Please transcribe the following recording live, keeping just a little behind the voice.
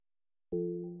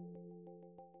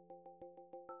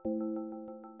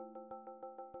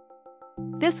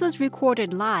This was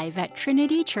recorded live at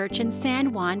Trinity Church in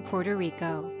San Juan, Puerto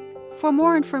Rico. For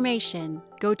more information,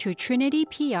 go to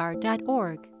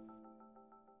trinitypr.org.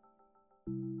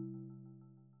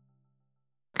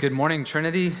 Good morning,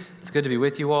 Trinity. It's good to be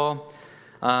with you all.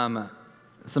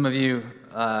 Some of you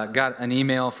got an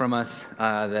email from us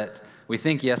that we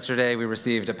think yesterday we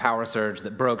received a power surge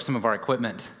that broke some of our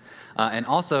equipment and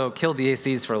also killed the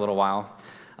ACs for a little while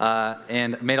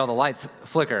and made all the lights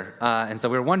flicker. And so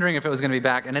we were wondering if it was going to be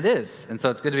back, and it is. And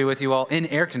so it's good to be with you all in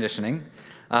air conditioning,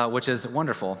 which is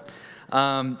wonderful.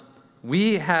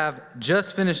 We have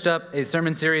just finished up a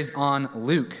sermon series on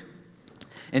Luke.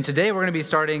 And today we're going to be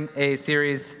starting a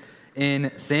series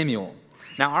in Samuel.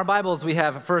 Now, our Bibles, we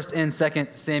have 1st and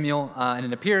 2nd Samuel, and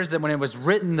it appears that when it was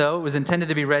written, though, it was intended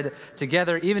to be read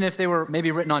together, even if they were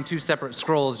maybe written on two separate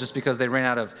scrolls just because they ran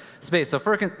out of space. So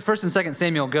 1st and 2nd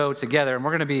Samuel go together, and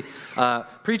we're going to be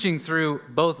preaching through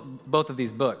both of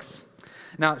these books.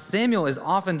 Now, Samuel is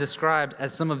often described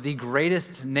as some of the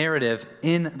greatest narrative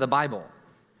in the Bible.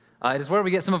 It is where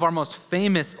we get some of our most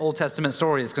famous Old Testament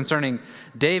stories concerning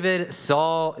David,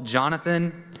 Saul,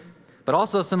 Jonathan, but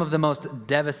also some of the most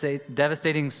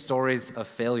devastating stories of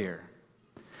failure.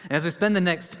 And as we spend the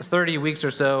next 30 weeks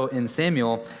or so in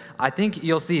Samuel, I think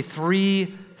you'll see three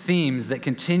themes that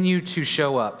continue to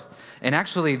show up. And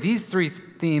actually, these three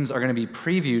themes are going to be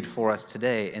previewed for us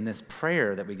today in this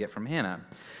prayer that we get from Hannah.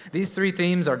 These three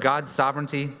themes are God's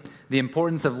sovereignty, the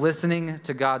importance of listening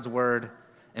to God's word,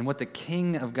 and what the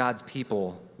king of God's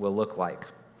people will look like.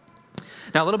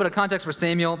 Now, a little bit of context for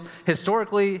Samuel.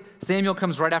 Historically, Samuel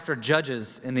comes right after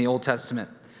Judges in the Old Testament.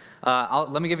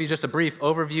 Let me give you just a brief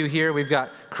overview here. We've got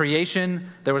creation.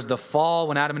 There was the fall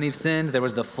when Adam and Eve sinned. There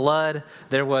was the flood.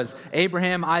 There was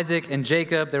Abraham, Isaac, and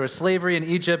Jacob. There was slavery in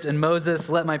Egypt and Moses,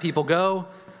 let my people go.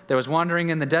 There was wandering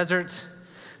in the desert.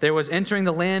 There was entering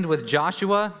the land with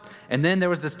Joshua. And then there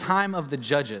was this time of the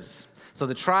judges. So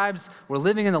the tribes were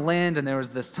living in the land, and there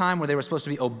was this time where they were supposed to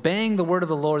be obeying the word of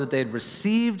the Lord that they had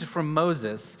received from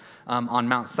Moses on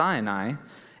Mount Sinai,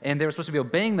 and they were supposed to be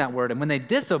obeying that word. And when they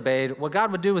disobeyed, what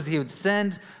God would do is He would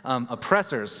send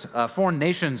oppressors, foreign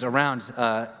nations around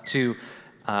to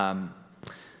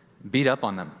beat up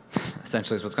on them,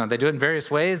 essentially is what's going on. They do it in various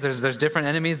ways. There's different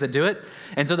enemies that do it.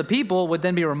 And so the people would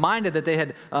then be reminded that they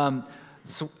had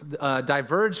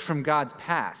diverged from God's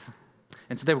path.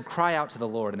 And so they would cry out to the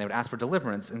Lord, and they would ask for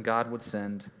deliverance, and God would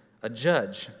send a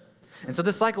judge. And so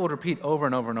this cycle would repeat over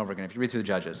and over and over again. If you read through the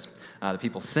Judges, the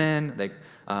people sin, they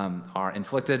are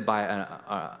inflicted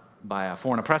by a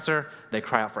foreign oppressor, they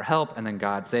cry out for help, and then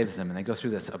God saves them. And they go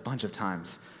through this a bunch of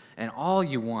times. And all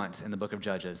you want in the book of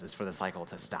Judges is for the cycle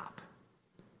to stop.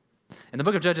 And the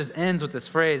book of Judges ends with this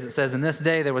phrase. It says, "In this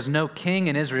day there was no king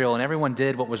in Israel, and everyone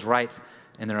did what was right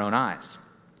in their own eyes."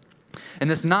 And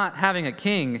this not having a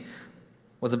king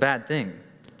was a bad thing.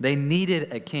 They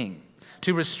needed a king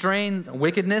to restrain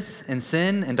wickedness and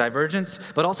sin and divergence,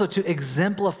 but also to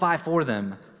exemplify for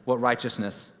them what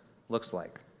righteousness looks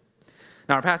like.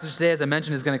 Now, our passage today, as I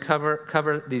mentioned, is going to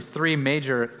cover these three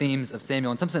major themes of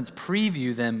Samuel, in some sense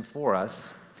preview them for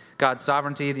us: God's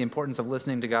sovereignty, the importance of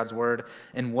listening to God's word,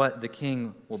 and what the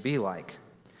king will be like.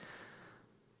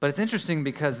 But it's interesting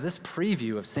because this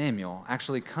preview of Samuel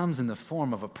actually comes in the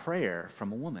form of a prayer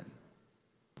from a woman.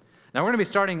 Now, we're going to be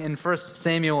starting in 1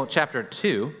 Samuel chapter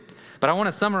 2, but I want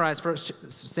to summarize 1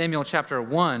 Samuel chapter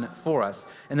 1 for us,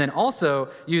 and then also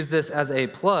use this as a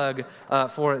plug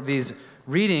for these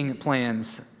reading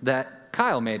plans that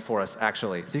Kyle made for us,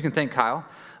 actually. So you can thank Kyle.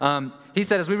 He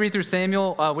said, as we read through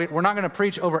Samuel, we're not going to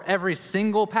preach over every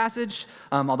single passage,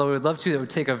 although we would love to. It would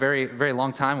take a very, very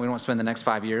long time. We don't want to spend the next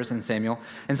 5 years in Samuel.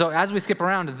 And so as we skip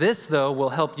around, this, though, will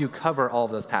help you cover all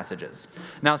of those passages.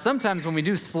 Now, sometimes when we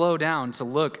do slow down to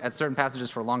look at certain passages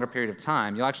for a longer period of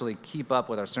time, you'll actually keep up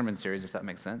with our sermon series, if that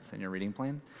makes sense, in your reading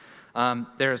plan.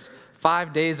 There's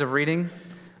 5 days of reading,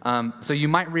 so you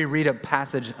might reread a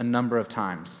passage a number of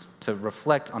times to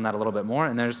reflect on that a little bit more,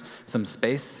 and there's some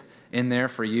space in there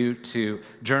for you to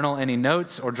journal any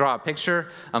notes or draw a picture.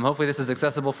 Hopefully this is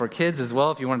accessible for kids as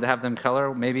well. If you wanted to have them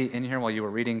color maybe in here while you were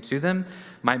reading to them,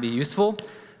 might be useful.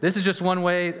 This is just one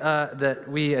way that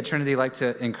we at Trinity like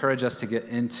to encourage us to get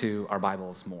into our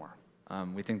Bibles more.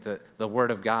 We think that the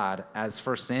Word of God, as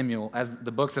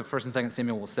the books of 1st and 2nd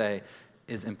Samuel will say,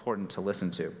 is important to listen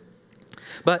to.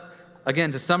 But again,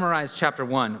 to summarize chapter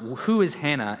 1, who is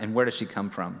Hannah and where does she come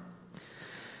from?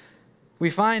 We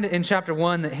find in chapter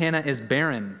 1 that Hannah is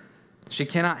barren. She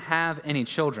cannot have any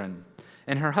children.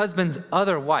 And her husband's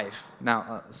other wife,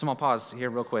 now, small pause here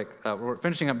real quick. We're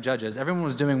finishing up Judges. Everyone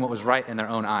was doing what was right in their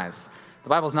own eyes. The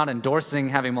Bible's not endorsing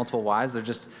having multiple wives. They're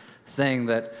just saying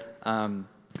that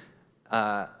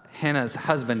Hannah's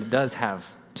husband does have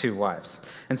 2 wives.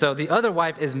 And so the other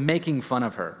wife is making fun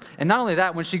of her. And not only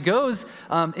that, when she goes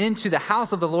into the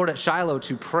house of the Lord at Shiloh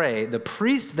to pray, the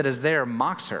priest that is there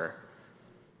mocks her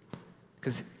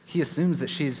because he assumes that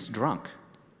she's drunk.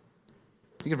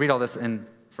 You can read all this in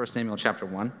 1 Samuel chapter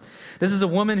 1. This is a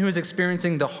woman who is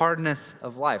experiencing the hardness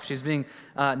of life. She's being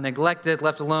neglected,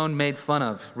 left alone, made fun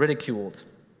of, ridiculed.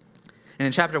 And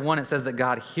in chapter 1, it says that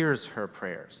God hears her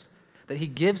prayers, that he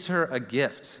gives her a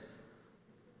gift,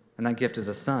 and that gift is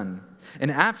a son.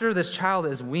 And after this child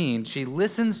is weaned, she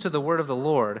listens to the word of the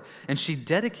Lord, and she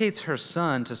dedicates her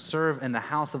son to serve in the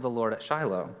house of the Lord at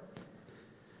Shiloh.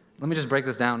 Let me just break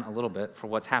this down a little bit for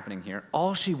what's happening here.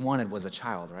 All she wanted was a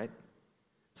child, right?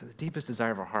 So the deepest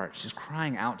desire of her heart. She's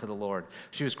crying out to the Lord.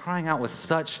 She was crying out with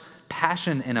such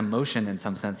passion and emotion in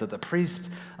some sense that the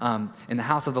priest in the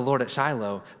house of the Lord at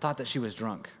Shiloh thought that she was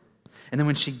drunk. And then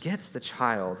when she gets the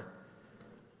child,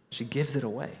 she gives it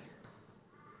away.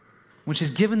 When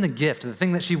she's given the gift, the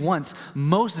thing that she wants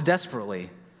most desperately,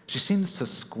 she seems to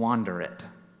squander it.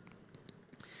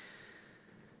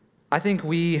 I think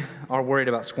we are worried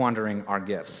about squandering our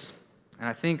gifts. And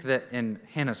I think that in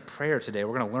Hannah's prayer today,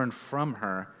 we're going to learn from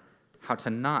her how to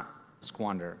not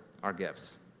squander our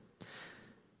gifts.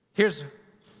 Here's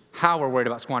how we're worried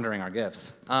about squandering our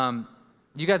gifts.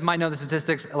 You guys might know the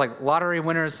statistics, like lottery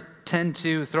winners tend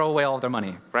to throw away all of their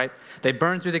money, right? They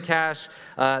burn through the cash.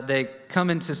 They come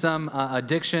into some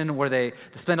addiction where they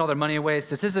spend all their money away.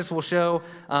 Statistics will show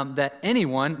that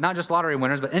anyone, not just lottery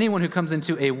winners, but anyone who comes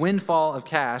into a windfall of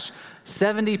cash,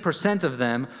 70% of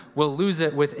them will lose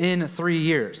it within 3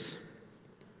 years.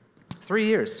 3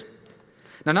 years.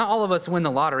 Now, not all of us win the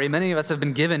lottery. Many of us have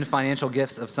been given financial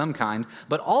gifts of some kind,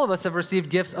 but all of us have received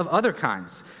gifts of other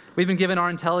kinds. We've been given our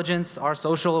intelligence, our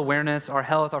social awareness, our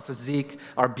health, our physique,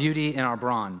 our beauty, and our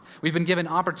brawn. We've been given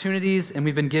opportunities, and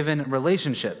we've been given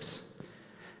relationships.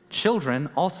 Children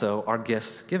also are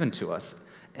gifts given to us.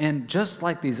 And just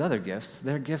like these other gifts,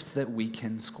 they're gifts that we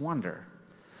can squander.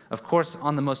 Of course,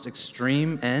 on the most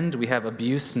extreme end, we have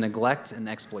abuse, neglect, and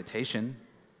exploitation.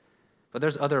 But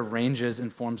there's other ranges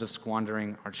and forms of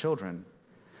squandering our children.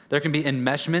 There can be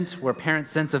enmeshment, where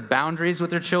parents' sense of boundaries with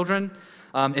their children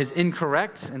is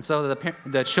incorrect, and so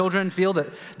the children feel that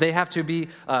they have to be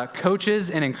coaches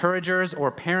and encouragers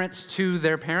or parents to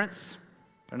their parents.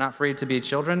 They're not free to be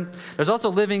children. There's also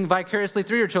living vicariously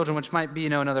through your children, which might be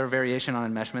another variation on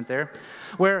enmeshment there,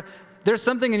 where there's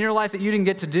something in your life that you didn't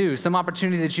get to do, some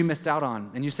opportunity that you missed out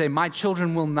on, and you say, my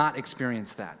children will not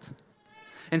experience that.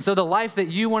 And so the life that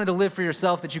you wanted to live for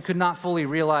yourself that you could not fully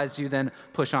realize, you then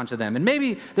push onto them. And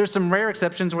maybe there's some rare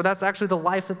exceptions where that's actually the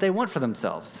life that they want for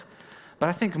themselves. But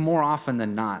I think more often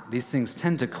than not, these things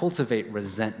tend to cultivate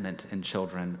resentment in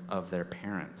children of their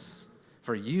parents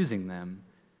for using them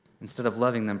instead of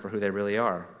loving them for who they really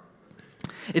are.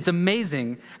 It's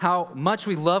amazing how much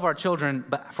we love our children,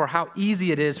 but for how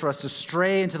easy it is for us to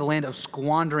stray into the land of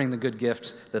squandering the good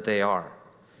gift that they are.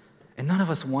 And none of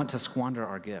us want to squander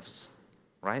our gifts,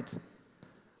 right?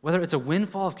 Whether it's a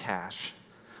windfall of cash,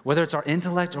 whether it's our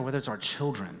intellect, or whether it's our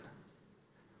children,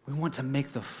 we want to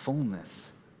make the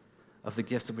fullness of the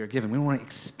gifts that we are given. We want to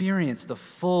experience the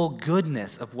full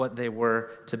goodness of what they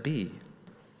were to be.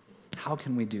 How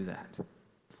can we do that?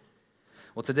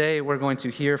 Well, today we're going to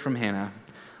hear from Hannah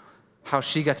how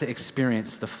she got to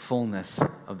experience the fullness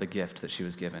of the gift that she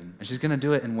was given. And she's going to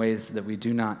do it in ways that we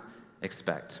do not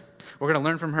expect. We're going to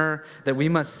learn from her that we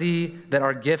must see that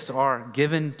our gifts are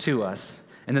given to us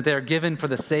and that they are given for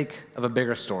the sake of a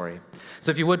bigger story. So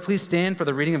if you would, please stand for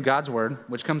the reading of God's word,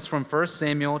 which comes from 1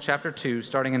 Samuel chapter 2,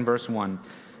 starting in verse 1.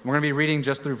 We're going to be reading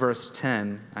just through verse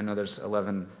 10. I know there's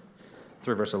 11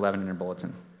 through verse 11 in your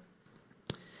bulletin.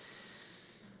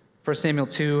 1 Samuel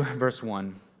 2, verse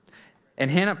 1.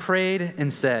 And Hannah prayed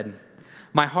and said,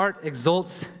 my heart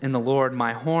exults in the Lord,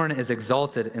 my horn is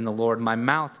exalted in the Lord, my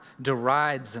mouth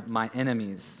derides my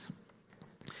enemies,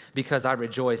 because I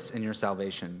rejoice in your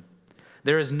salvation.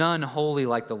 There is none holy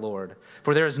like the Lord,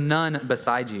 for there is none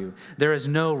beside you. There is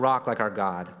no rock like our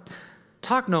God.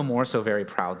 Talk no more so very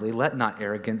proudly. Let not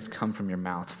arrogance come from your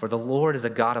mouth, for the Lord is a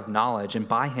God of knowledge, and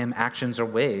by him actions are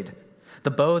weighed.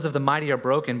 The bows of the mighty are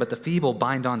broken, but the feeble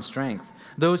bind on strength.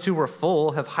 Those who were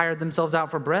full have hired themselves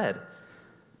out for bread,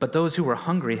 but those who were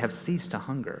hungry have ceased to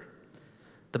hunger.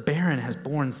 The barren has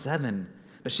borne 7,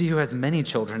 but she who has many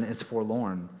children is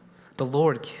forlorn. The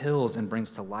Lord kills and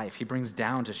brings to life. He brings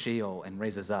down to Sheol and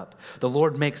raises up. The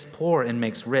Lord makes poor and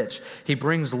makes rich. He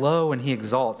brings low and he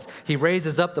exalts. He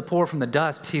raises up the poor from the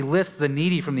dust. He lifts the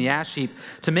needy from the ash heap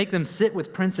to make them sit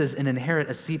with princes and inherit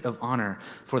a seat of honor.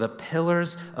 For the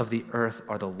pillars of the earth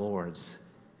are the Lord's,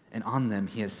 and on them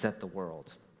he has set the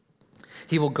world.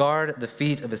 He will guard the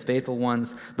feet of his faithful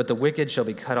ones, but the wicked shall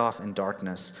be cut off in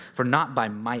darkness. For not by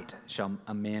might shall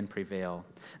a man prevail.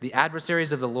 The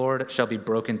adversaries of the Lord shall be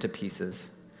broken to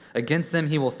pieces. Against them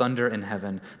he will thunder in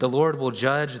heaven. The Lord will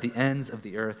judge the ends of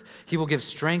the earth. He will give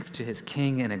strength to his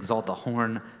king and exalt the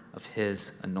horn of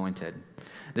his anointed.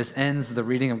 This ends the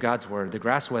reading of God's word. The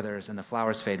grass withers and the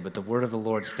flowers fade, but the word of the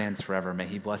Lord stands forever. May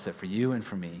he bless it for you and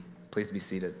for me. Please be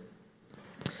seated.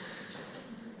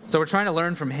 So we're trying to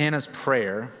learn from Hannah's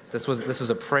prayer. This was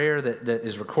a prayer that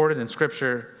is recorded in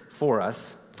Scripture for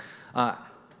us.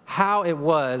 How it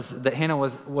was that Hannah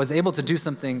was able to do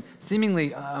something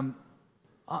seemingly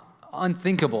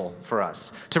unthinkable for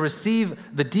us, to receive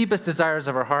the deepest desires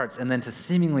of our hearts and then to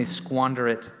seemingly squander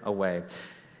it away.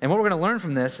 And what we're going to learn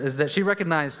from this is that she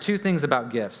recognized two things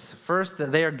about gifts. First,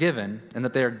 that they are given, and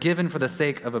that they are given for the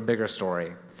sake of a bigger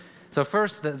story. So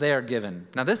first, that they are given.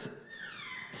 Now this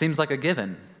seems like a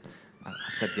given. I've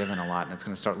said given a lot, and it's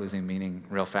going to start losing meaning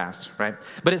real fast, right?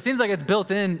 But it seems like it's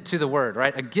built into the word,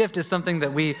 right? A gift is something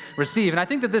that we receive. And I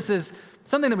think that this is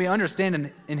something that we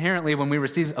understand inherently when we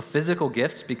receive a physical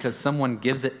gift because someone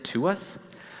gives it to us.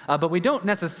 But we don't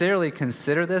necessarily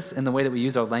consider this in the way that we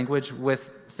use our language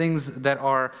with things that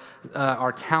are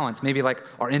our talents, maybe like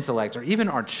our intellect or even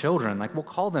our children. Like we'll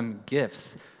call them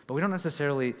gifts, but we don't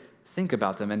necessarily think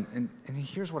about them. And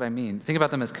here's what I mean. Think about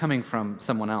them as coming from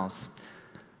someone else.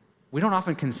 We don't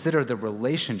often consider the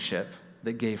relationship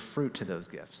that gave fruit to those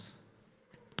gifts.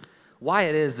 Why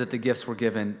it is that the gifts were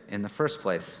given in the first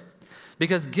place.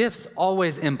 Because gifts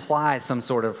always imply some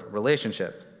sort of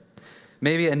relationship.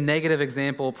 Maybe a negative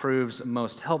example proves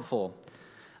most helpful.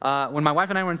 When my wife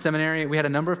and I were in seminary, we had a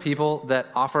number of people that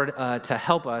offered to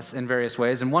help us in various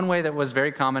ways. And one way that was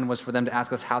very common was for them to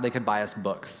ask us how they could buy us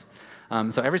books.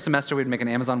 So every semester we'd make an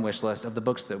Amazon wish list of the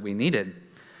books that we needed.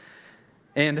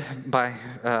 And by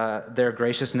their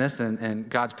graciousness and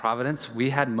God's providence, we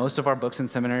had most of our books in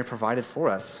seminary provided for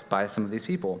us by some of these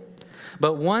people.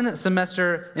 But one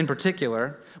semester in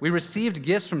particular, we received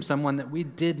gifts from someone that we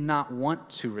did not want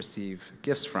to receive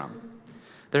gifts from.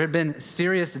 There had been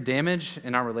serious damage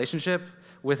in our relationship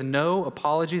with no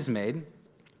apologies made.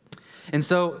 And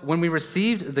so when we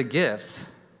received the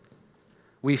gifts,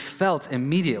 we felt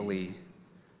immediately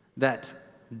that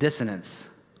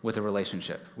dissonance with a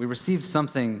relationship. We received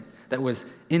something that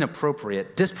was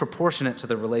inappropriate, disproportionate to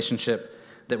the relationship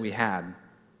that we had.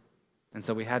 And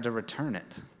so we had to return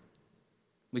it.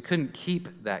 We couldn't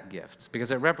keep that gift because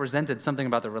it represented something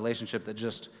about the relationship that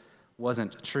just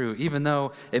wasn't true, even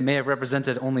though it may have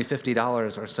represented only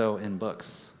 $50 or so in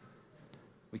books.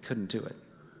 We couldn't do it.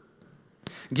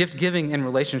 Gift giving and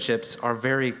relationships are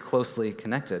very closely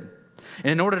connected.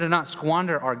 And in order to not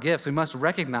squander our gifts, we must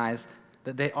recognize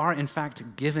that they are in fact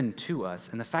given to us.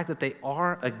 And the fact that they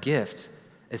are a gift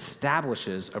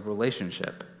establishes a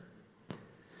relationship.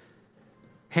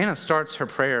 Hannah starts her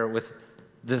prayer with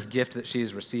this gift that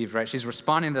she's received, right? She's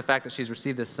responding to the fact that she's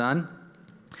received this son.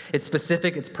 It's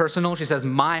specific, it's personal. She says,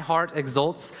 my heart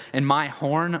exults and my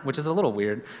horn, which is a little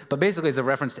weird, but basically is a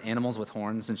reference to animals with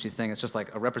horns, and she's saying it's just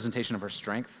like a representation of her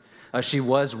strength. She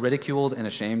was ridiculed and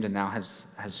ashamed and now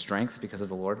has strength because of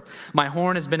the Lord. My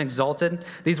horn has been exalted.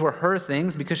 These were her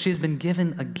things because she's been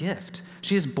given a gift.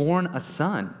 She has borne a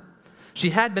son. She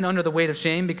had been under the weight of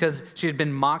shame because she had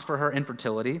been mocked for her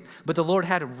infertility, but the Lord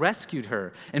had rescued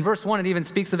her. In verse 1, it even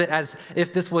speaks of it as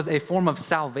if this was a form of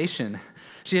salvation.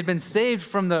 She had been saved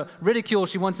from the ridicule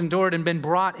she once endured and been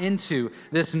brought into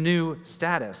this new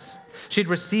status. She'd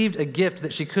received a gift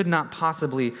that she could not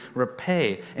possibly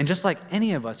repay. And just like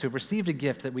any of us who've received a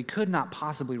gift that we could not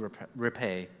possibly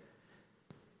repay,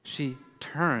 she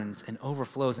turns and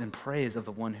overflows in praise of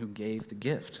the one who gave the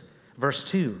gift. Verse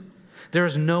 2, there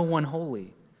is no one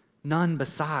holy, none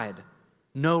beside,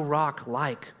 no rock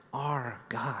like our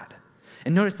God.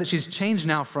 And notice that she's changed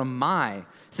now from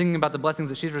singing about the blessings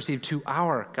that she's received, to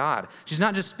our God. She's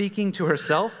not just speaking to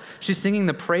herself, she's singing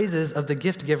the praises of the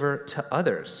gift giver to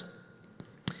others.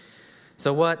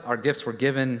 So what? Our gifts were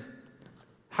given.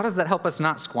 How does that help us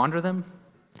not squander them?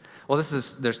 Well,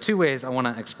 there's two ways I want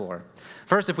to explore.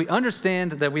 First, if we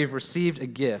understand that we've received a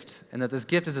gift and that this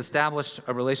gift has established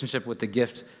a relationship with the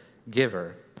gift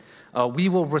giver, we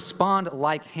will respond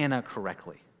like Hannah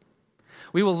correctly.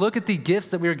 We will look at the gifts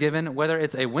that we are given, whether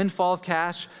it's a windfall of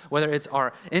cash, whether it's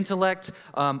our intellect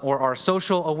or our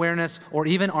social awareness, or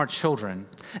even our children,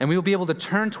 and we will be able to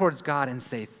turn towards God and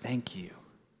say, thank you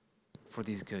for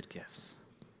these good gifts.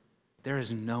 There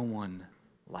is no one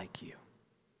like you.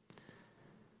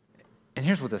 And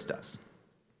here's what this does.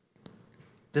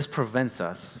 This prevents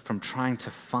us from trying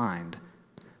to find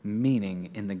meaning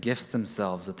in the gifts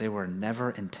themselves that they were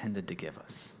never intended to give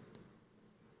us.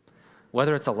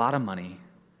 whether it's a lot of money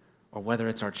or whether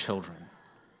it's our children,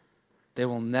 they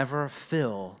will never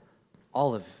fill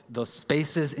all of those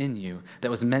spaces in you that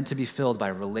was meant to be filled by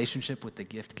a relationship with the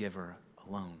gift giver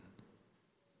alone.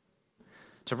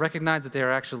 To recognize that they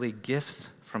are actually gifts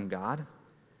from God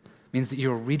means that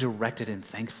you are redirected in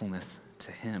thankfulness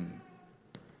to Him.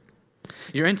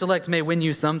 Your intellect may win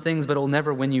you some things, but it will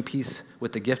never win you peace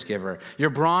with the gift giver. Your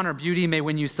brawn or beauty may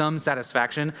win you some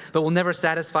satisfaction, but will never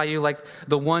satisfy you like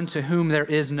the one to whom there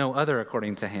is no other,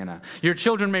 according to Hannah. Your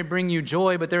children may bring you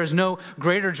joy, but there is no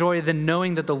greater joy than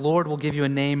knowing that the Lord will give you a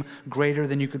name greater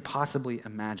than you could possibly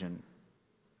imagine.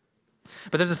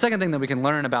 But there's a second thing that we can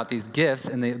learn about these gifts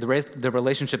and the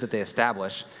relationship that they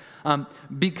establish.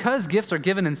 Because gifts are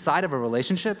given inside of a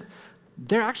relationship,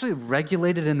 they're actually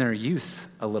regulated in their use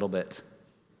a little bit.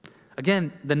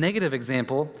 Again, the negative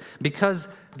example, because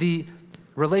the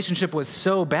relationship was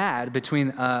so bad between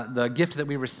the gift that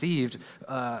we received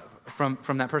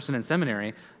from that person in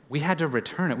seminary, we had to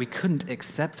return it. We couldn't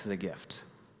accept the gift.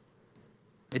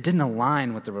 It didn't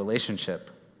align with the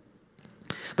relationship.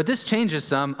 But this changes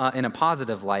some in a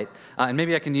positive light, and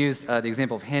maybe I can use the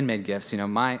example of handmade gifts. You know,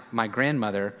 my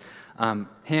grandmother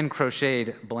hand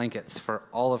crocheted blankets for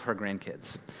all of her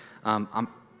grandkids.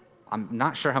 I'm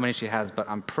not sure how many she has, but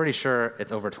I'm pretty sure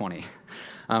it's over 20.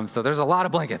 So there's a lot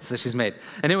of blankets that she's made,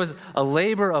 and it was a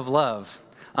labor of love,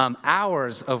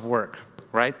 hours of work,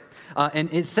 right? And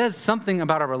it says something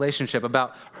about our relationship,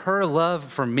 about her love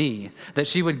for me, that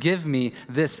she would give me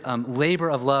this labor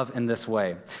of love in this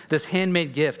way, this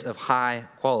handmade gift of high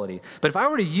quality. But if I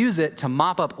were to use it to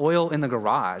mop up oil in the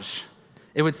garage,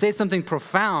 it would say something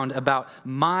profound about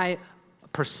my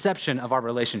perception of our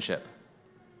relationship.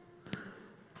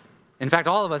 In fact,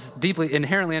 all of us deeply,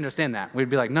 inherently understand that. We'd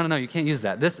be like, no, you can't use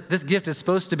that. This gift is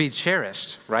supposed to be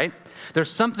cherished, right? There's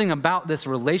something about this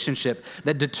relationship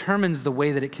that determines the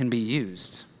way that it can be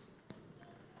used.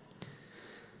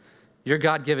 Your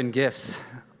God-given gifts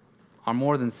are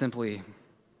more than simply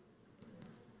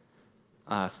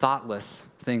thoughtless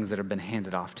things that have been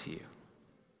handed off to you.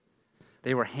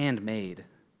 They were handmade,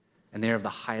 and they are of the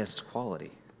highest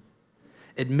quality.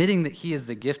 Admitting that He is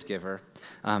the gift giver,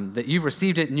 that you've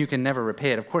received it and you can never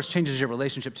repay it, of course, changes your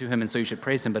relationship to Him, and so you should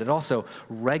praise Him, but it also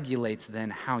regulates then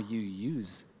how you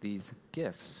use these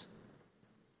gifts.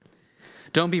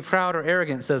 Don't be proud or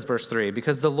arrogant, says verse 3,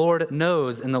 because the Lord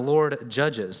knows and the Lord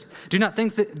judges. Do not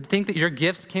think that your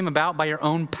gifts came about by your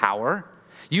own power.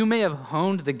 You may have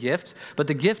honed the gift, but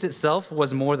the gift itself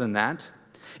was more than that.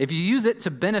 If you use it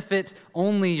to benefit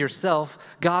only yourself,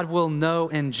 God will know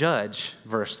and judge,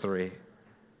 verse 3.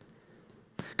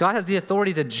 God has the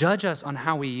authority to judge us on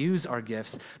how we use our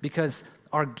gifts because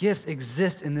our gifts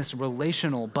exist in this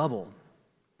relational bubble.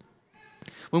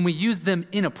 When we use them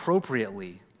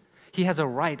inappropriately, He has a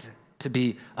right to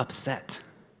be upset.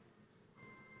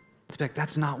 To be like,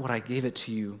 that's not what I gave it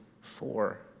to you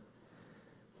for.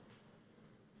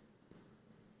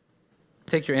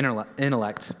 Take your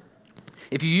intellect.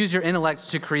 If you use your intellect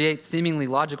to create seemingly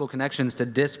logical connections to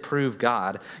disprove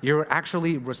God, you're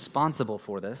actually responsible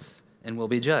for this and will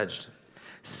be judged.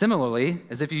 Similarly,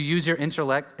 as if you use your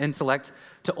intellect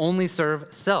to only serve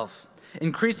self,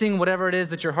 increasing whatever it is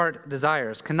that your heart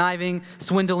desires, conniving,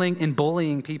 swindling, and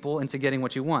bullying people into getting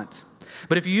what you want.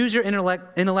 But if you use your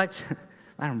intellect,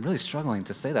 I'm really struggling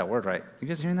to say that word right. You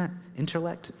guys hearing that?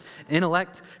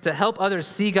 Intellect, to help others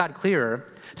see God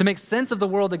clearer, to make sense of the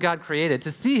world that God created,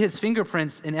 to see His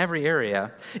fingerprints in every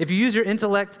area. If you use your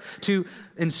intellect to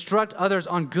instruct others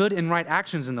on good and right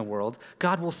actions in the world,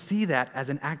 God will see that as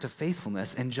an act of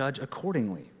faithfulness and judge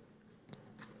accordingly.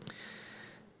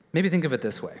 Maybe think of it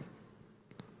this way.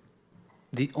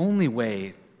 The only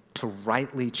way to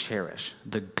rightly cherish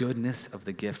the goodness of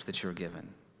the gift that you're given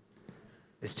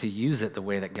is to use it the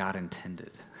way that God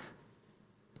intended.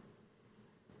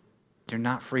 You're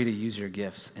not free to use your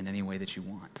gifts in any way that you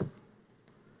want.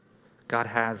 God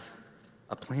has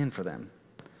a plan for them.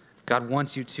 God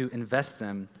wants you to invest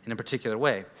them in a particular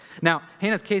way. Now,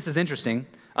 Hannah's case is interesting.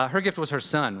 Her gift was her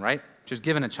son, right? She was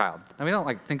given a child. And we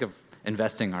don't think of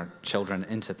investing our children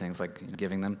into things like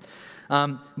giving them.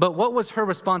 But what was her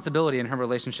responsibility in her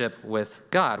relationship with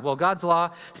God? Well, God's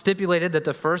law stipulated that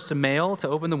the first male to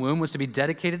open the womb was to be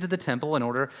dedicated to the temple in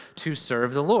order to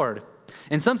serve the Lord.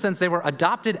 In some sense, they were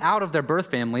adopted out of their birth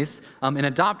families and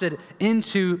adopted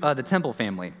into the temple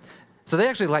family. So they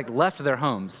actually left their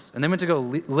homes and they went to go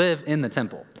live in the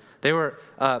temple. They were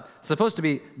supposed to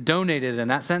be donated in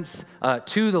that sense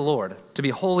to the Lord, to be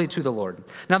holy to the Lord.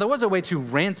 Now, there was a way to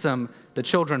ransom the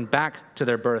children back to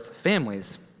their birth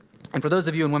families. And for those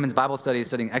of you in women's Bible studies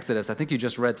studying Exodus, I think you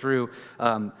just read through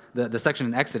the section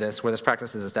in Exodus where this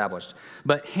practice is established.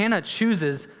 But Hannah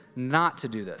chooses not to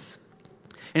do this.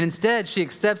 And instead, she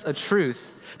accepts a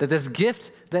truth that this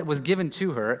gift that was given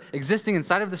to her, existing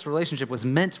inside of this relationship, was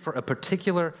meant for a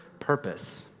particular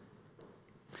purpose.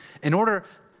 In order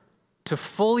to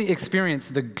fully experience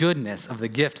the goodness of the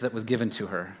gift that was given to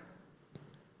her,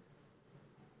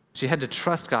 she had to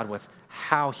trust God with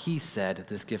how he said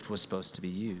this gift was supposed to be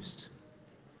used.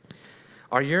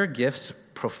 Are your gifts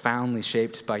profoundly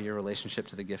shaped by your relationship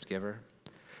to the gift giver,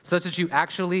 such that you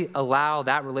actually allow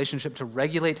that relationship to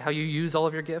regulate how you use all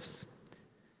of your gifts?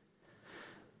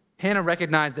 Hannah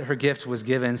recognized that her gift was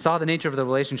given, saw the nature of the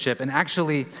relationship, and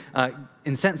actually,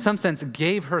 in some sense,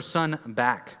 gave her son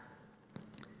back.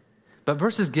 But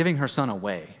versus giving her son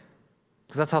away,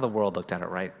 because that's how the world looked at it,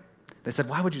 right? They said,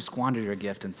 why would you squander your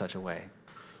gift in such a way?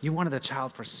 You wanted a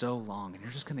child for so long, and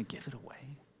you're just going to give it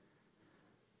away?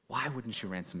 Why wouldn't you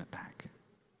ransom it back?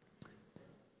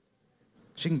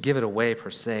 She can give it away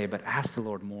per se, but ask the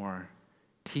Lord more.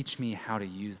 Teach me how to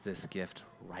use this gift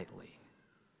rightly.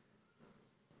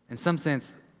 In some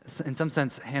sense,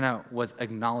 Hannah was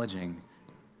acknowledging,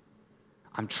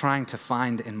 I'm trying to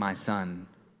find in my son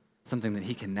something that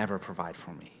he can never provide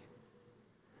for me.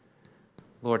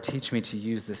 Lord, teach me to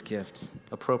use this gift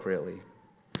appropriately,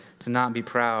 to not be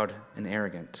proud and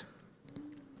arrogant.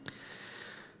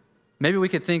 Maybe we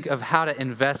could think of how to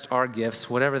invest our gifts,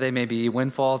 whatever they may be,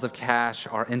 windfalls of cash,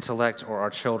 our intellect, or our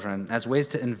children, as ways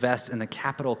to invest in the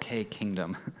capital K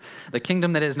kingdom, the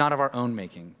kingdom that is not of our own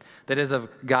making, that is of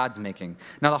God's making.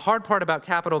 Now, the hard part about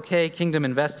capital K kingdom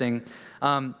investing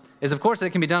is, of course, that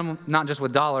it can be done not just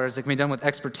with dollars. It can be done with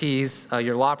expertise,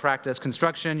 your law practice,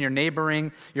 construction, your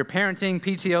neighboring, your parenting,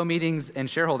 PTO meetings, and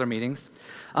shareholder meetings.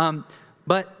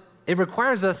 But it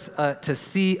requires us to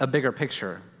see a bigger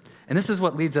picture. And this is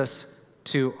what leads us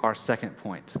to our second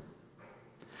point.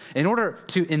 In order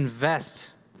to invest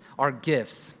our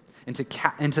gifts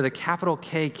into the capital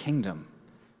K kingdom,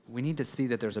 we need to see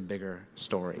that there's a bigger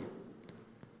story.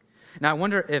 Now, I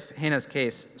wonder if Hannah's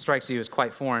case strikes you as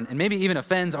quite foreign and maybe even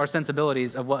offends our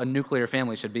sensibilities of what a nuclear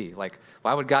family should be. Like,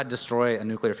 why would God destroy a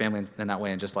nuclear family in that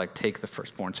way and just like take the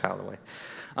firstborn child away?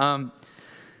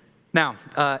 Now,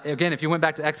 again, if you went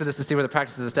back to Exodus to see where the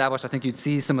practice is established, I think you'd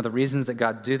see some of the reasons that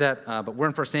God do that, but we're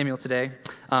in 1 Samuel today.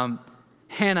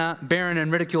 Hannah, barren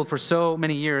and ridiculed for so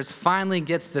many years, finally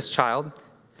gets this child,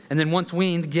 and then once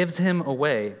weaned, gives him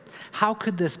away. How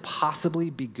could this possibly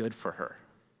be good for her?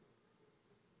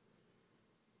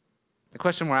 The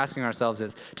question we're asking ourselves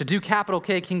is, to do capital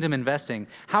K kingdom investing,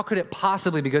 how could it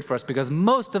possibly be good for us? Because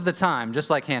most of the time, just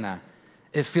like Hannah,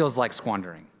 it feels like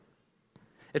squandering.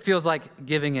 It feels like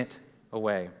giving it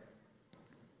away.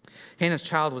 Hannah's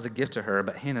child was a gift to her,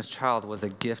 but Hannah's child was a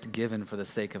gift given for the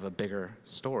sake of a bigger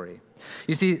story.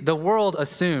 You see, the world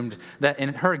assumed that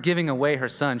in her giving away her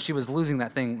son, she was losing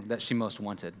that thing that she most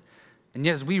wanted. And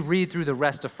yet, as we read through the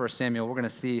rest of 1 Samuel, we're going to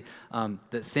see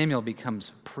that Samuel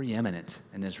becomes preeminent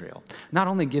in Israel, not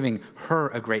only giving her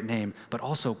a great name, but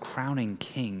also crowning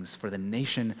kings for the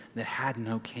nation that had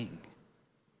no king.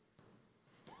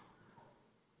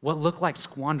 What looked like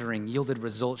squandering yielded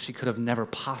results she could have never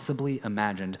possibly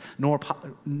imagined, nor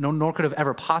could have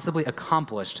ever possibly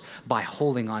accomplished by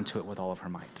holding on to it with all of her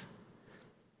might.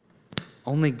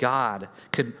 Only God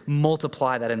could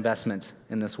multiply that investment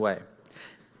in this way.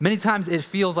 Many times it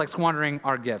feels like squandering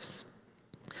our gifts,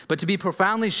 but to be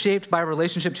profoundly shaped by a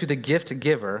relationship to the gift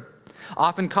giver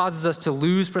often causes us to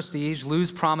lose prestige,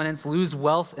 lose prominence, lose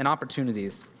wealth and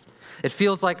opportunities. It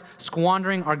feels like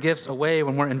squandering our gifts away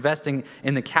when we're investing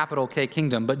in the capital K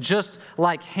kingdom. But just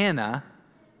like Hannah,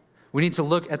 we need to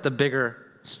look at the bigger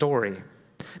story.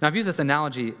 Now, I've used this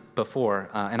analogy before,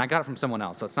 and I got it from someone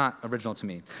else, so it's not original to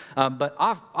me. But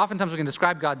oftentimes we can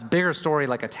describe God's bigger story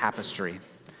like a tapestry.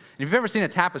 And if you've ever seen a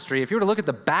tapestry, if you were to look at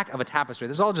the back of a tapestry,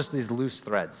 there's all just these loose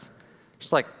threads,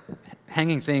 just like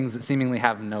hanging things that seemingly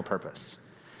have no purpose.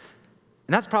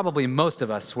 And that's probably most of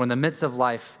us. We're in the midst of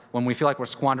life when we feel like we're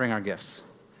squandering our gifts.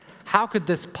 How could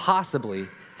this possibly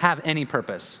have any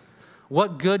purpose?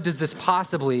 What good does this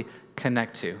possibly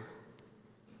connect to?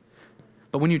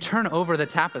 But when you turn over the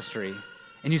tapestry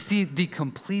and you see the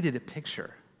completed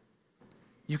picture,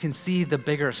 you can see the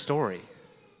bigger story.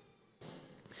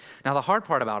 Now, the hard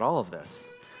part about all of this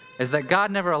is that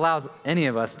God never allows any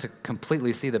of us to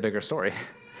completely see the bigger story.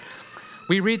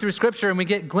 We read through Scripture and we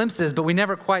get glimpses, but we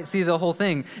never quite see the whole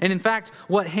thing. And in fact,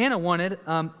 what Hannah wanted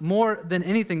more than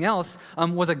anything else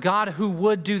was a God who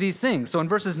would do these things. So in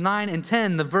verses 9 and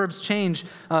 10, the verbs change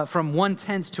from one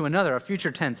tense to another, a future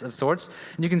tense of sorts.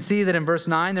 And you can see that in verse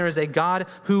 9, there is a God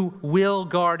who will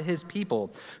guard his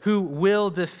people, who will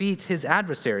defeat his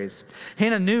adversaries.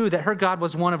 Hannah knew that her God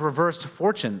was one of reversed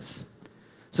fortunes.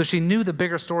 So she knew the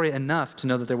bigger story enough to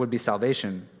know that there would be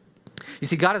salvation. You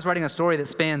see, God is writing a story that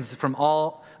spans from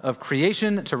all of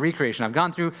creation to recreation. I've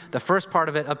gone through the first part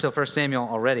of it up till 1 Samuel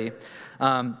already.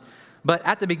 But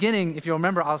at the beginning, if you'll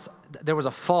remember, there was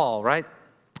a fall, right?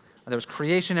 There was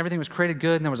creation, everything was created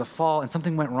good, and there was a fall, and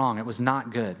something went wrong. It was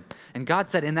not good. And God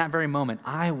said in that very moment,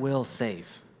 I will save.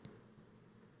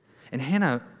 And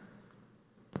Hannah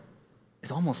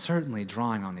is almost certainly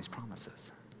drawing on these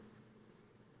promises.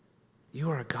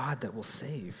 You are a God that will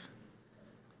save,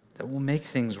 that will make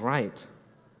things right.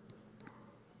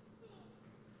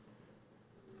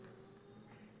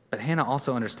 But Hannah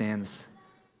also understands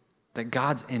that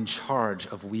God's in charge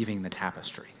of weaving the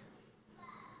tapestry,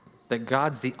 that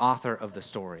God's the author of the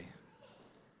story,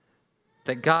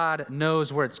 that God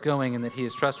knows where it's going and that he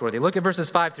is trustworthy. Look at verses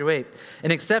 5 through 8.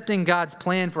 In accepting God's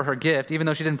plan for her gift, even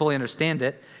though she didn't fully understand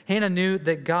it, Hannah knew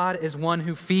that God is one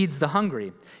who feeds the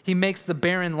hungry. He makes the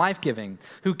barren life-giving,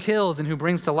 who kills and who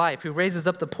brings to life, who raises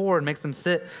up the poor and makes them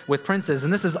sit with princes.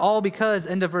 And this is all because,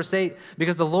 end of verse 8,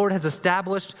 because the Lord has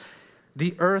established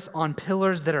the earth on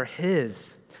pillars that are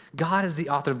his. God is the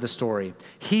author of the story.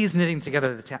 He's knitting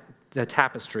together the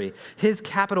tapestry. His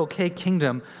capital K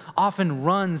kingdom often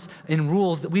runs in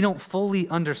rules that we don't fully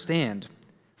understand.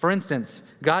 For instance,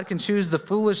 God can choose the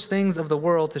foolish things of the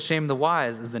world to shame the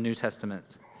wise, as the New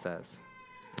Testament says.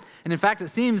 And in fact, it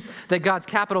seems that God's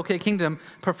capital K kingdom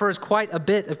prefers quite a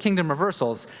bit of kingdom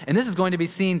reversals. And this is going to be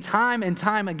seen time and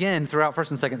time again throughout 1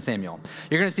 and 2 Samuel.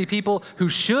 You're going to see people who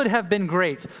should have been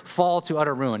great fall to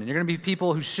utter ruin. And you're going to be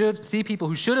people who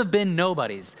should have been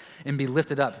nobodies and be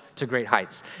lifted up to great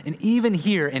heights. And even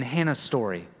here in Hannah's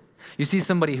story, you see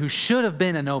somebody who should have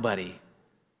been a nobody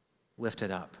lifted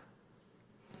up.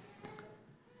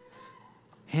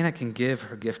 Hannah can give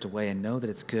her gift away and know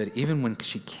that it's good even when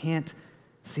she can't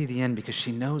see the end, because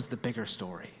she knows the bigger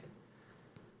story.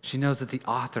 She knows that the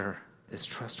author is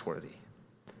trustworthy.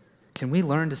 Can we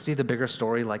learn to see the bigger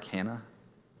story like Hannah?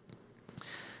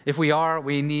 If we are,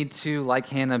 we need to, like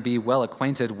Hannah, be well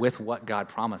acquainted with what God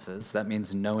promises. That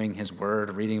means knowing his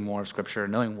word, reading more of Scripture,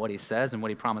 knowing what he says and what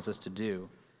he promises to do.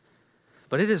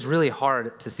 But it is really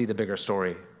hard to see the bigger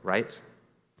story, right?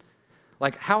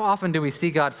 Like, how often do we see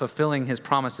God fulfilling his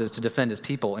promises to defend his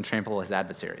people and trample his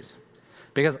adversaries?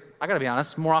 Because I got to be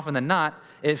honest, more often than not,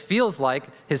 it feels like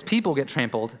his people get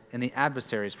trampled and the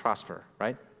adversaries prosper,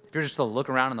 right? If you're just to look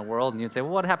around in the world and you'd say,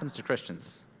 well, what happens to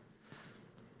Christians?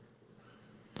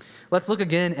 Let's look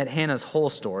again at Hannah's whole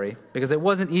story, because it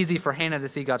wasn't easy for Hannah to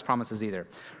see God's promises either.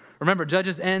 Remember,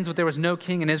 Judges ends with there was no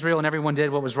king in Israel and everyone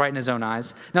did what was right in his own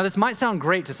eyes. Now, this might sound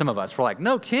great to some of us. We're like,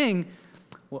 no king?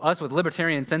 Well, us with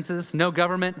libertarian senses, no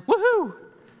government, woohoo!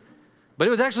 But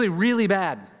it was actually really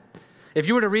bad. If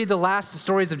you were to read the last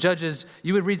stories of Judges,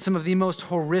 you would read some of the most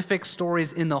horrific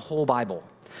stories in the whole Bible.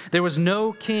 There was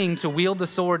no king to wield the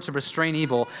sword to restrain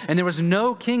evil, and there was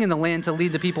no king in the land to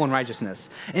lead the people in righteousness.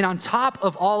 And on top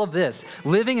of all of this,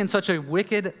 living in such a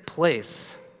wicked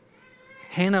place,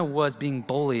 Hannah was being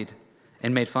bullied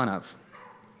and made fun of.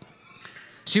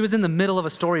 She was in the middle of a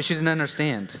story she didn't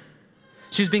understand.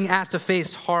 She was being asked to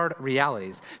face hard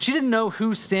realities. She didn't know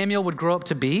who Samuel would grow up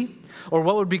to be or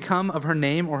what would become of her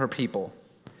name or her people.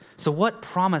 So what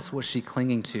promise was she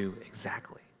clinging to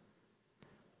exactly?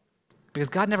 Because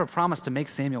God never promised to make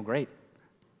Samuel great.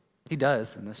 He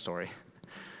does in this story.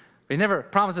 But he never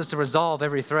promises to resolve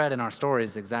every thread in our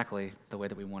stories exactly the way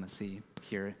that we want to see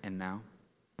here and now.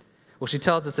 Well, she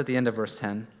tells us at the end of verse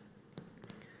 10,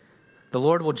 the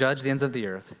Lord will judge the ends of the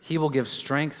earth. He will give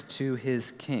strength to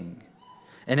his king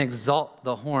and exalt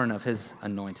the horn of his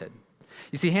anointed.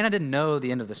 You see, Hannah didn't know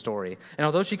the end of the story. And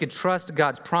although she could trust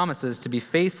God's promises to be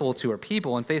faithful to her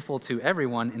people and faithful to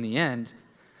everyone in the end,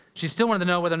 she still wanted to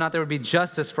know whether or not there would be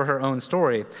justice for her own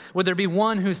story. Would there be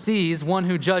one who sees, one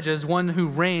who judges, one who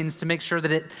reigns to make sure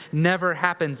that it never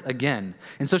happens again?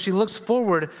 And so she looks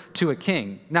forward to a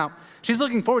king. Now, she's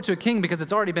looking forward to a king because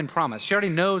it's already been promised. She already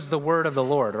knows the word of the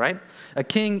Lord, right? A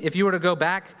king, if you were to go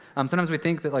back, sometimes we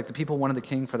think that like the people wanted the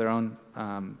king for their own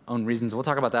reasons. We'll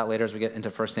talk about that later as we get into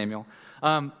 1 Samuel.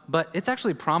 But it's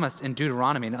actually promised in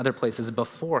Deuteronomy and other places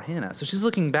before Hannah. So she's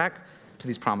looking back to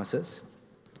these promises,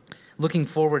 looking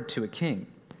forward to a king.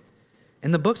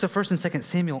 And the books of 1 and 2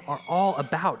 Samuel are all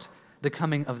about the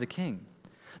coming of the king.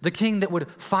 The king that would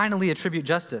finally attribute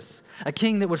justice, a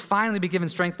king that would finally be given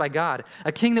strength by God,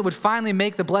 a king that would finally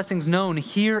make the blessings known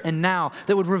here and now,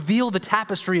 that would reveal the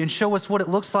tapestry and show us what it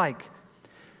looks like.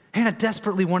 Hannah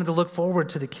desperately wanted to look forward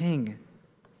to the king.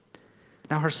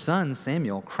 Now her son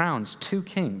Samuel crowns 2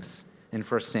 kings in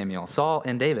 1 Samuel, Saul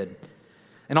and David.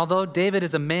 And although David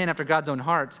is a man after God's own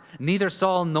heart, neither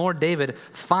Saul nor David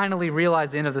finally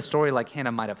realized the end of the story like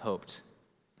Hannah might have hoped.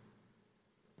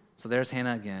 So there's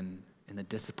Hannah again in the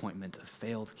disappointment of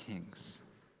failed kings,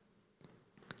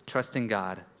 trusting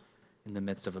God in the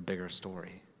midst of a bigger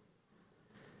story.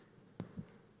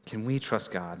 Can we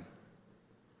trust God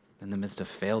in the midst of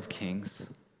failed kings,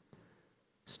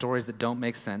 stories that don't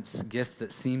make sense, gifts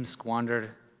that seem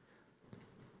squandered,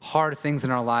 hard things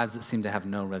in our lives that seem to have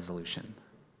no resolution?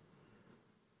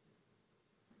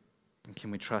 And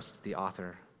can we trust the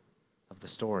author of the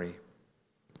story?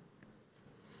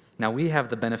 Now, we have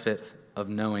the benefit of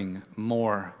knowing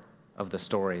more of the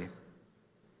story,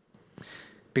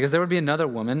 because there would be another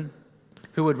woman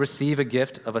who would receive a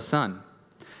gift of a son.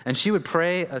 And she would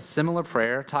pray a similar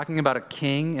prayer, talking about a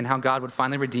king and how God would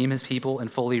finally redeem his people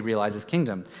and fully realize his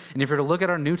kingdom. And if you were to look at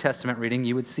our New Testament reading,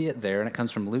 you would see it there, and it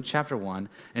comes from Luke chapter 1,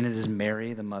 and it is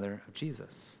Mary, the mother of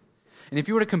Jesus. And if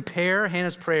you were to compare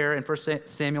Hannah's prayer in 1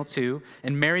 Samuel 2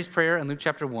 and Mary's prayer in Luke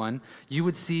chapter 1, you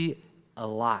would see a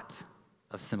lot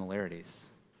of similarities.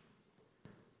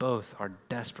 Both are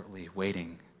desperately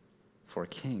waiting for a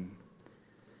king.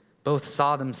 Both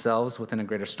saw themselves within a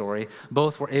greater story.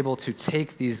 Both were able to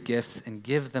take these gifts and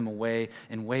give them away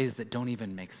in ways that don't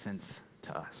even make sense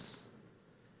to us.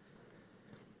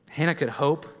 Hannah could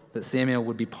hope that Samuel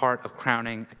would be part of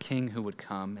crowning a king who would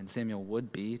come, and Samuel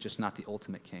would be, just not the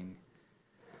ultimate king.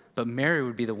 But Mary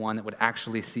would be the one that would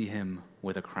actually see him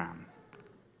with a crown.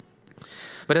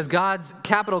 But as God's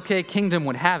capital K kingdom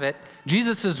would have it,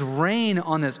 Jesus' reign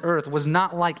on this earth was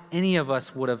not like any of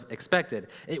us would have expected.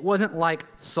 It wasn't like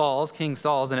Saul's, King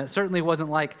Saul's, and it certainly wasn't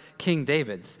like King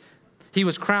David's. He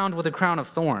was crowned with a crown of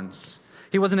thorns.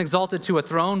 He wasn't exalted to a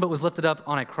throne, but was lifted up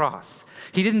on a cross.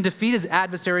 He didn't defeat his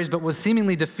adversaries, but was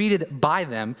seemingly defeated by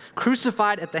them,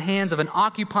 crucified at the hands of an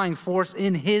occupying force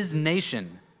in his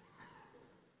nation.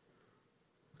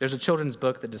 There's a children's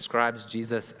book that describes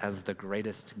Jesus as the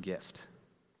greatest gift.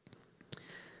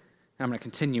 And I'm going to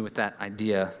continue with that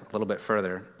idea a little bit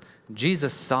further.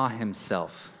 Jesus saw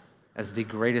himself as the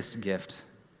greatest gift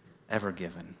ever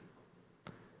given,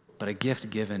 but a gift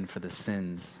given for the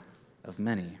sins of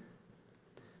many,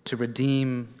 to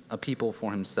redeem a people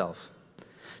for himself.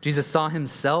 Jesus saw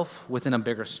himself within a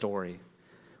bigger story,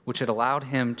 which had allowed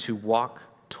him to walk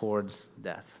towards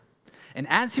death. And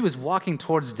as he was walking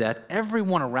towards death,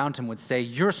 everyone around him would say,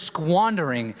 "You're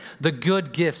squandering the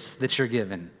good gifts that you're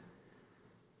given.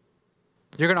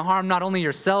 You're going to harm not only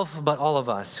yourself, but all of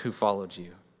us who followed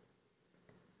you."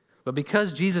 But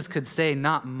because Jesus could say,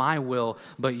 "Not my will,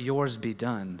 but yours be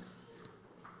done,"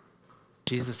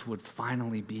 Jesus would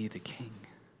finally be the king.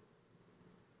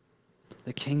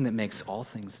 The king that makes all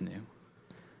things new.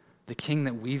 The king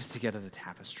that weaves together the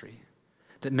tapestry,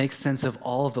 that makes sense of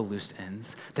all of the loose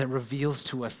ends, that reveals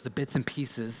to us the bits and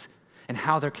pieces and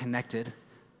how they're connected.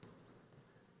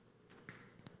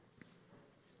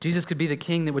 Jesus could be the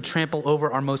king that would trample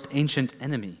over our most ancient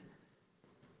enemy.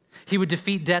 He would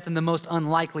defeat death in the most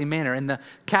unlikely manner, in the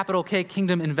capital K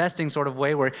kingdom investing sort of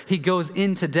way, where he goes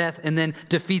into death and then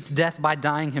defeats death by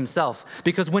dying himself.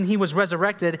 Because when he was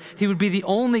resurrected, he would be the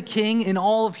only king in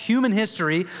all of human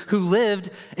history who lived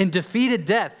and defeated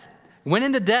death, went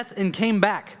into death and came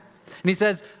back. And he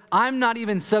says, "I'm not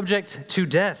even subject to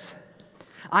death.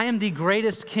 I am the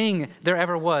greatest king there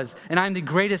ever was, and I'm the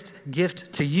greatest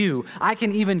gift to you. I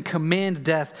can even command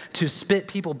death to spit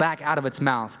people back out of its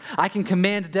mouth. I can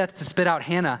command death to spit out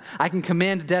Hannah. I can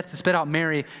command death to spit out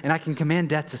Mary, and I can command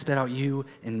death to spit out you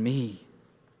and me."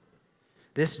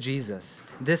 This Jesus,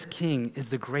 this king, is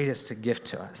the greatest gift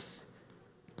to us.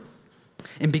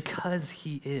 And because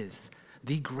he is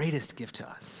the greatest gift to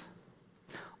us,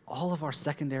 all of our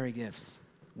secondary gifts,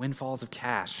 windfalls of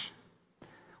cash,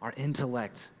 our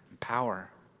intellect and power,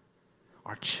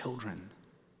 our children,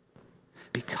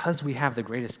 because we have the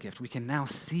greatest gift, we can now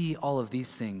see all of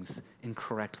these things in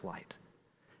correct light.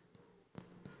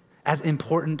 As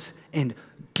important and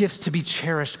gifts to be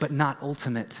cherished, but not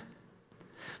ultimate.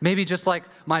 Maybe just like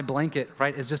my blanket,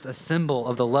 right, is just a symbol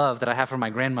of the love that I have for my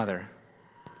grandmother.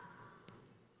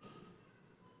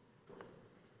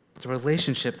 The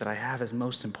relationship that I have is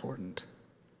most important.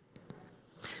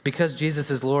 Because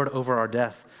Jesus is Lord over our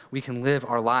death, we can live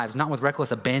our lives not with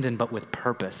reckless abandon, but with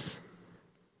purpose.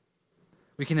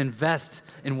 We can invest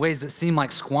in ways that seem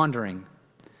like squandering.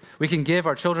 We can give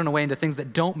our children away into things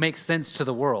that don't make sense to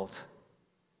the world.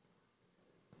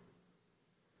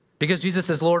 Because Jesus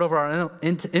is Lord over our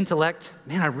intellect,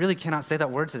 man, I really cannot say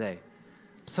that word today.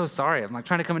 I'm so sorry. I'm like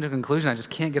trying to come into a conclusion. I just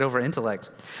can't get over intellect.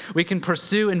 We can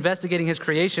pursue investigating his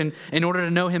creation in order to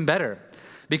know him better.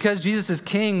 Because Jesus is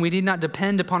king, we need not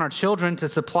depend upon our children to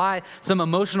supply some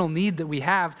emotional need that we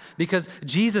have, because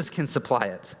Jesus can supply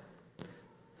it.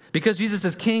 Because Jesus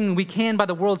is king, we can, by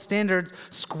the world's standards,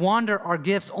 squander our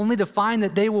gifts only to find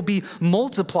that they will be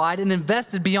multiplied and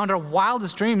invested beyond our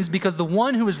wildest dreams, because the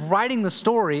one who is writing the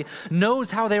story knows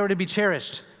how they are to be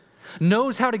cherished,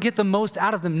 knows how to get the most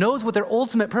out of them, knows what their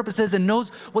ultimate purpose is, and knows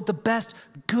what the best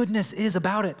goodness is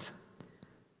about it.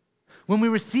 When we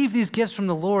receive these gifts from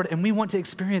the Lord and we want to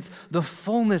experience the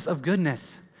fullness of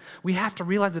goodness, we have to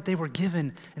realize that they were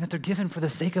given and that they're given for the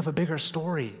sake of a bigger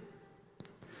story.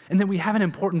 And that we have an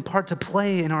important part to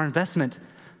play in our investment,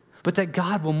 but that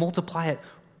God will multiply it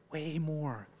way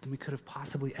more than we could have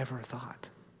possibly ever thought.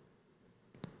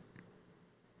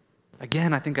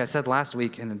 Again, I think I said last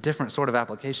week in a different sort of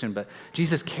application, but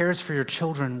Jesus cares for your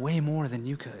children way more than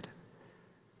you could.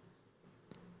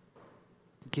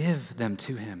 Give them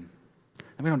to him.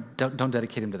 And we don't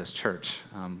dedicate them to this church.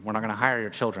 We're not going to hire your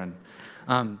children.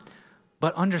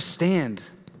 But understand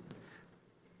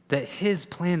that his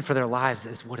plan for their lives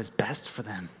is what is best for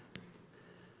them.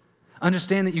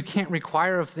 Understand that you can't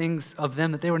require of things of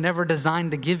them that they were never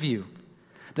designed to give you,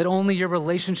 that only your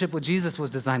relationship with Jesus was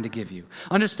designed to give you.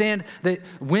 Understand that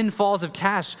windfalls of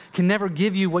cash can never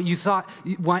give you what you thought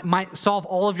might solve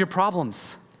all of your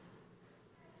problems.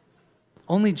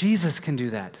 Only Jesus can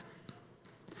do that.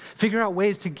 Figure out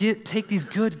ways to take these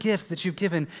good gifts that you've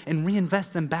given and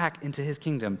reinvest them back into his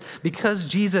kingdom. Because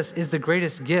Jesus is the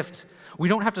greatest gift, we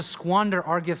don't have to squander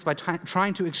our gifts by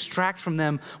trying to extract from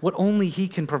them what only he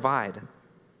can provide.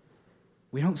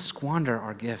 We don't squander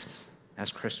our gifts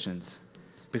as Christians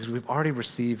because we've already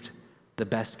received the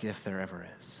best gift there ever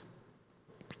is.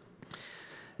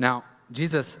 Now,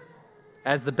 Jesus,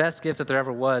 as the best gift that there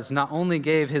ever was, not only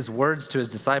gave his words to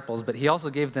his disciples, but he also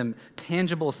gave them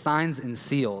tangible signs and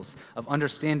seals of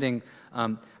understanding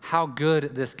how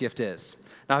good this gift is.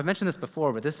 Now, I've mentioned this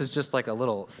before, but this is just like a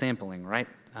little sampling, right?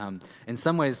 In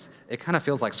some ways, it kind of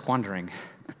feels like squandering.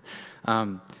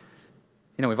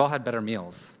 We've all had better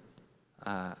meals.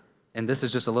 And this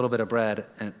is just a little bit of bread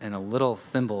and a little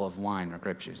thimble of wine or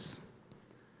grape juice.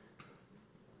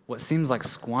 What seems like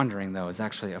squandering, though, is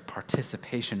actually a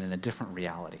participation in a different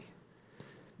reality.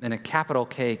 In a capital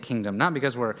K kingdom, not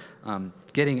because we're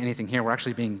getting anything here, we're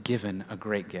actually being given a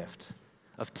great gift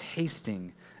of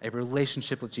tasting a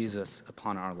relationship with Jesus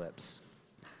upon our lips.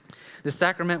 This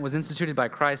sacrament was instituted by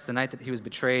Christ the night that he was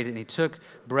betrayed, and he took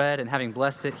bread, and having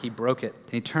blessed it, he broke it.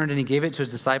 And he turned and he gave it to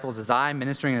his disciples, as I,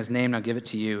 ministering in his name, now give it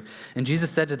to you. And Jesus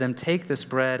said to them, take this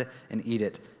bread and eat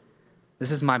it.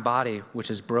 This is my body, which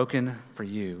is broken for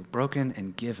you, broken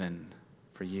and given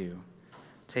for you.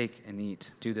 Take and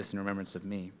eat. Do this in remembrance of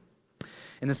me.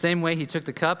 In the same way, he took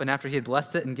the cup, and after he had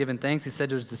blessed it and given thanks, he said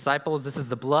to his disciples, this is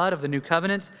the blood of the new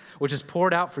covenant, which is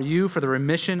poured out for you for the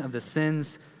remission of the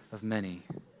sins of many.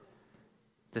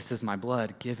 This is my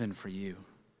blood given for you.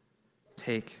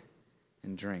 Take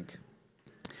and drink.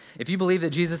 If you believe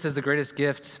that Jesus is the greatest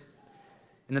gift,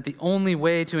 and that the only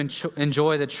way to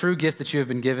enjoy the true gifts that you have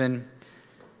been given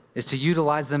is to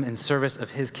utilize them in service of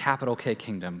his capital K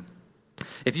kingdom.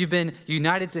 If you've been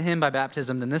united to him by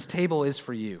baptism, then this table is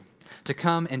for you to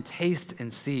come and taste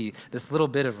and see this little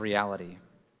bit of reality.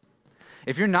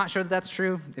 If you're not sure that that's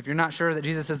true, if you're not sure that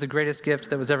Jesus is the greatest gift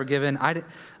that was ever given, I'd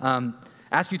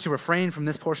ask you to refrain from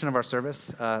this portion of our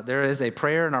service. There is a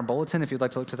prayer in our bulletin if you'd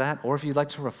like to look to that, or if you'd like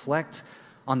to reflect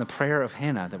on the prayer of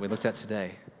Hannah that we looked at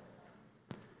today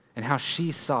and how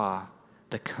she saw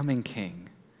the coming king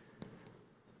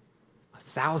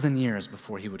 1,000 years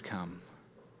before he would come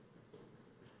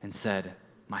and said,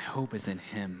 my hope is in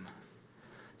him.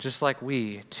 Just like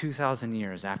we, 2,000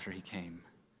 years after he came,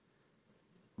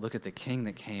 look at the king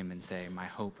that came and say, my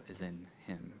hope is in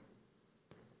him.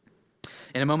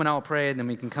 In a moment, I will pray, and then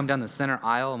we can come down the center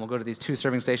aisle, and we'll go to these two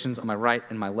serving stations on my right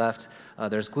and my left.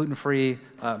 There's gluten-free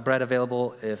bread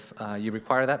available. If you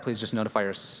require that, please just notify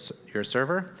your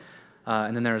server.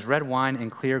 And then there's red wine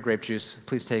and clear grape juice.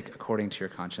 Please take according to your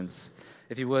conscience.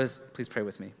 If you would, please pray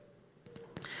with me.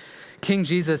 King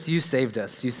Jesus, you saved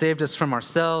us. You saved us from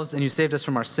ourselves, and you saved us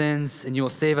from our sins, and you will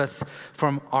save us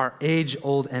from our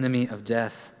age-old enemy of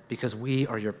death, because we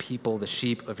are your people, the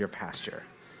sheep of your pasture.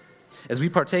 As we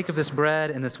partake of this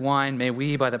bread and this wine, may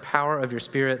we, by the power of your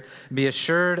Spirit, be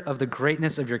assured of the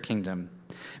greatness of your kingdom.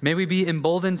 May we be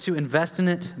emboldened to invest in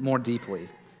it more deeply.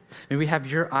 May we have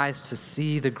your eyes to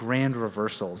see the grand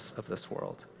reversals of this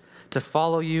world, to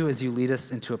follow you as you lead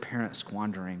us into apparent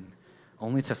squandering,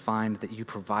 only to find that you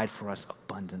provide for us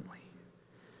abundantly.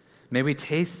 May we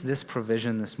taste this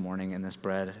provision this morning in this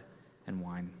bread and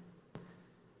wine.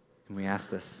 And we ask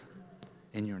this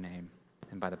in your name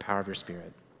and by the power of your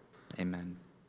Spirit. Amen.